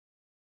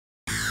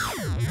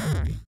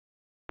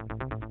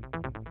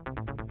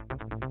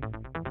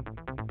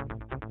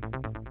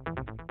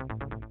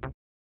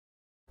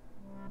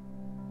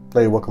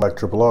Hey, welcome back to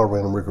Triple R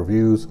Random Rig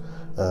Reviews.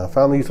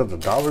 Found these at the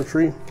Dollar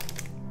Tree.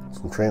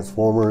 Some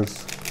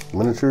Transformers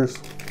miniatures.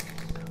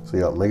 So you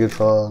got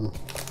Megatron,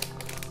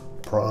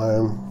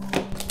 Prime,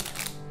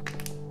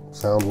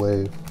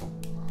 Soundwave,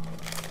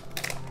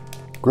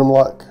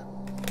 Grimlock,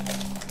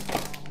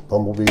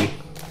 Bumblebee,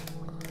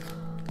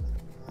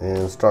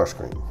 and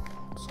Starscream.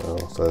 So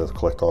it says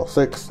collect all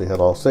 6. They had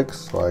all 6,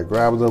 so I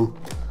grabbed them.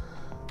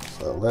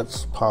 So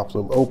let's pop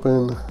them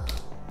open.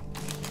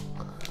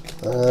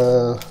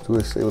 Do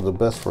we say with the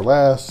best for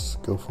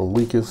last? Go from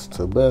weakest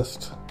to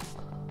best.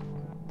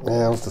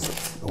 Yeah, let's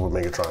just go with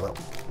Megatron up.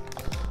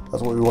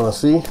 That's what we want to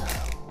see.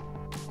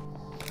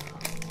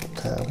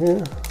 Tab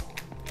here.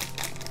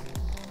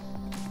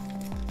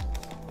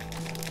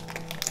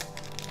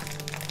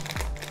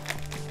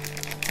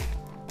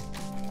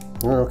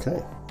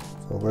 Okay,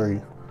 so very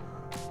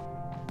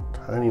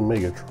tiny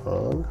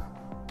Megatron.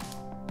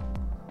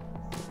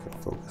 I can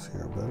focus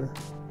here better.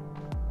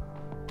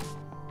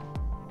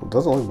 It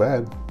doesn't look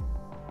bad.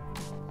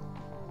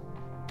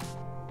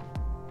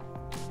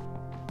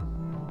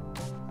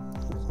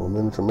 So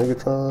miniature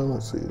Megatron.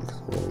 Let's see,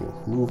 any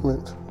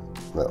movement?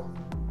 No.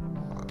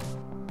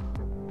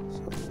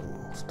 So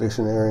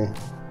stationary.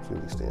 See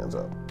if he stands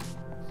up.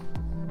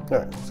 All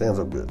right, stands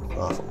up good.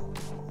 Awesome.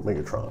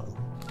 Megatron.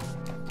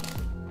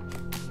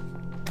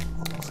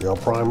 See how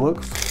Prime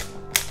looks.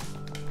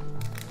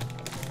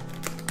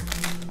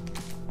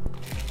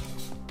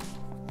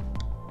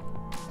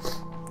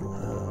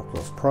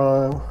 Plus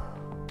Prime.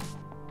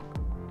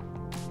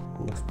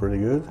 Looks pretty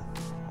good.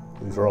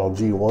 These are all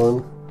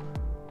G1,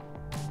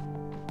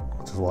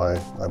 which is why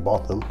I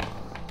bought them.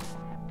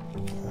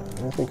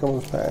 Anything come in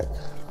this pack?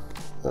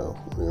 Oh,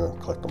 we're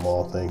gonna collect them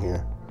all thing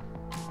here.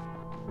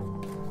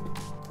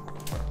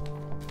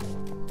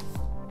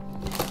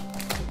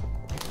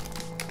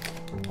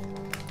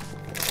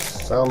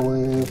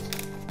 Soundwave.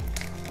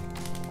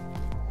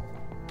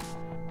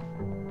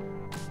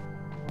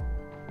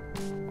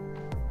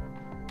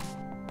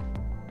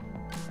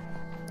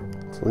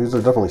 So these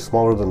are definitely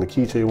smaller than the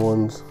Keychain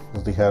ones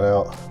that they had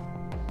out.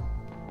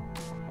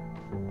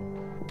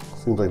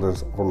 Seems like they're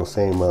from the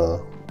same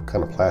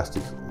kind of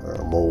plastic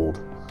or mold.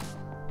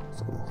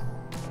 So,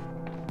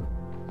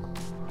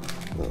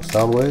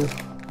 Soundwave.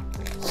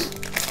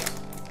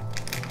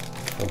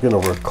 I'm getting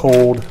over a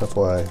cold, that's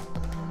why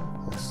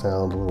I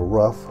sound a little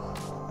rough.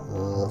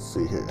 Let's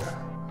see here.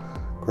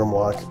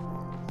 Grimlock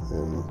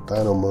in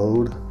Dino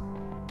mode.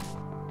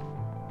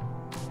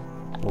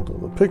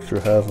 Although the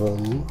picture has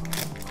them in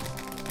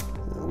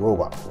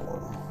robot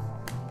form.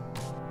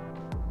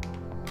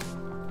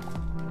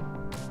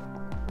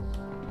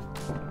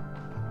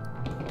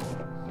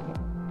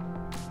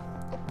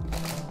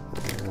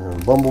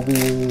 And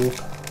Bumblebee.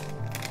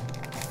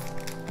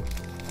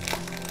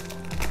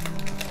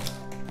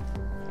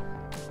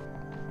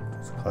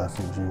 It's a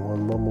classic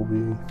G1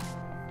 Bumblebee.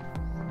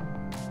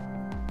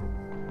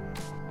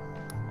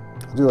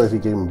 I do like he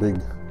gave them big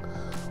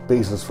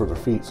bases for their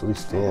feet, so they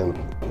stand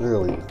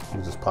really.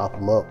 You just pop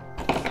them up,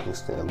 they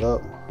stand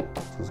up,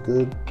 which is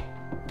good.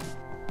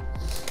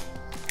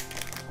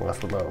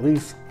 Last but not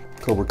least,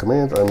 Cobra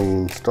Commander.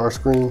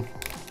 Starscream.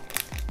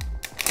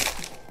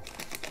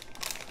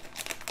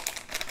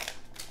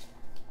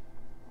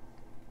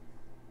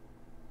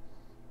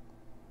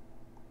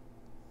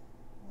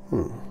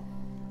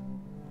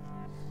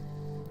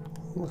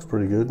 Looks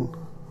pretty good.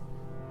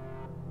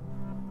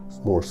 It's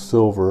more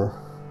silver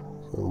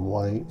than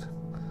white.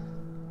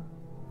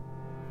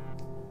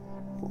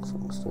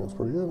 Stands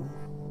pretty good.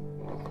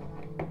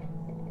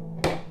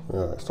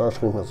 Alright,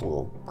 Starscream has a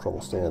little trouble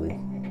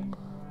standing.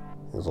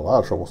 He has a lot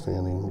of trouble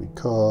standing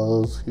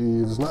because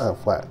he does not have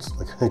flats,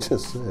 like I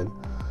just said.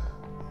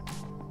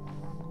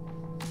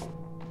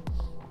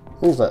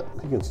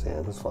 He can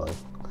stand, it's fine.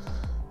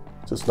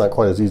 Just not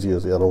quite as easy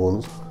as the other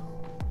ones.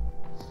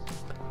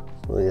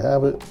 So there you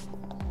have it.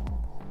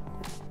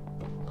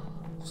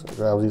 So I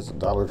grabbed these at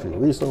Dollar Tree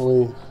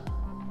recently.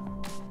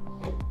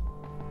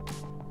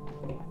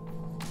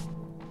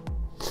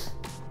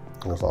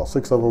 There's all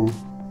 6 of them.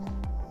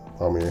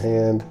 Palm of your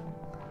hand.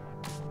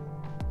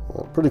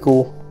 Pretty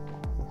cool.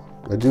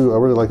 I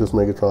really like this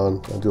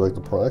Megatron. I do like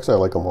the Prime. Actually, I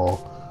like them all.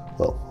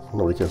 Well,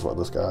 nobody cares about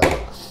this guy.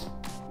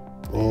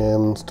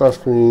 And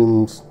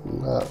Starscream's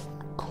not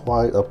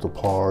quite up to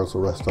par as the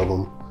rest of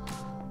them.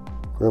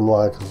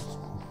 Grimlock is,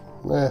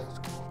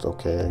 it's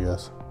okay, I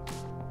guess.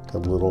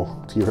 Got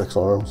little T-Rex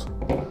arms.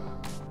 So,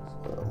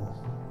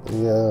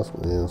 yeah,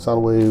 and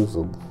Soundwave's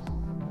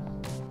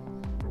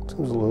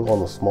seems a little on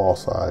the small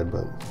side,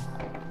 but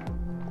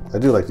I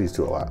do like these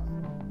two a lot.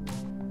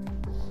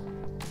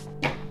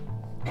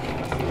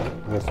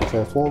 There's some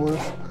Transformers.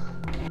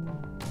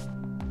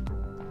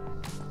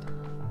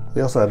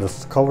 They also had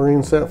this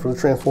coloring set for the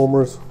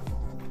Transformers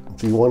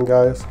G1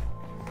 guys.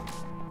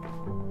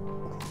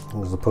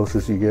 There's the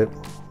posters you get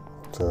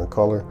to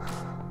color.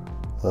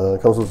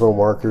 It comes with its own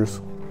markers.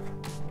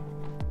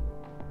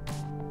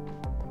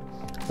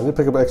 I did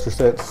pick up extra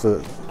sets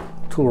to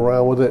tool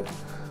around with it.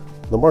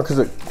 The markers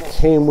that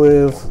came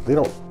with, they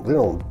don't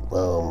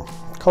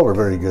color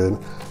very good.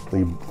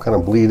 They kind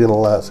of bleed in a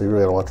lot, so you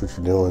really gotta watch what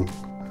you're doing.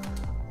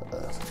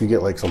 If you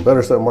get like some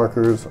better set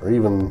markers, or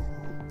even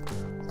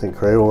I think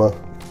Crayola,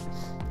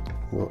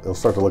 it'll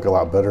start to look a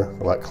lot better,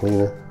 a lot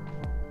cleaner.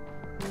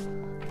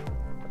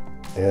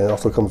 And it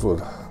also comes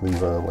with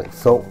these like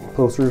felt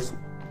posters,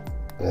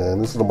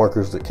 and this is the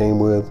markers that came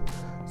with.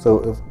 So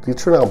if you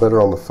turn out better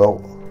on the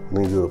felt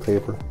than you do the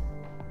paper.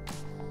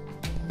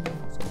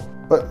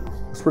 But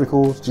it's pretty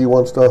cool. It's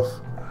G1 stuff.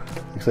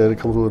 Like I said, it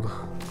comes with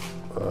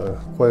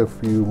quite a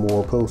few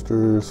more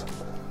posters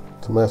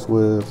to mess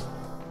with.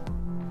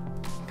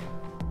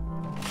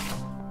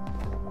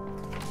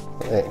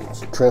 And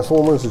so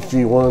Transformers is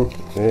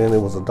G1, and it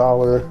was $1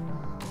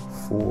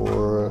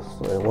 for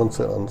one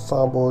set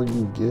ensemble.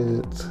 You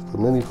get the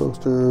mini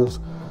posters,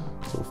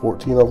 so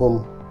 14 of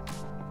them.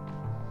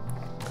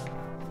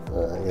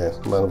 Yeah, it's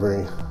not a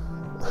very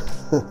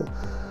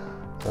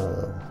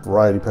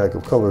variety pack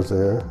of colors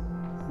there,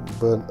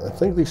 but I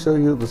think they show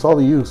you that's all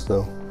they use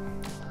though.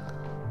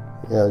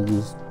 Yeah, I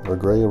used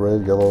gray,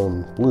 red, yellow,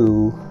 and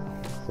blue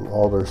in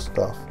all their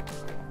stuff.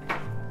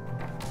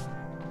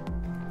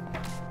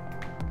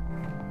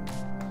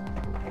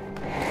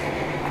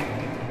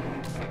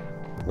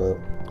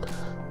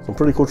 Some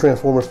pretty cool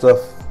Transformer stuff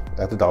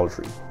at the Dollar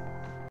Tree.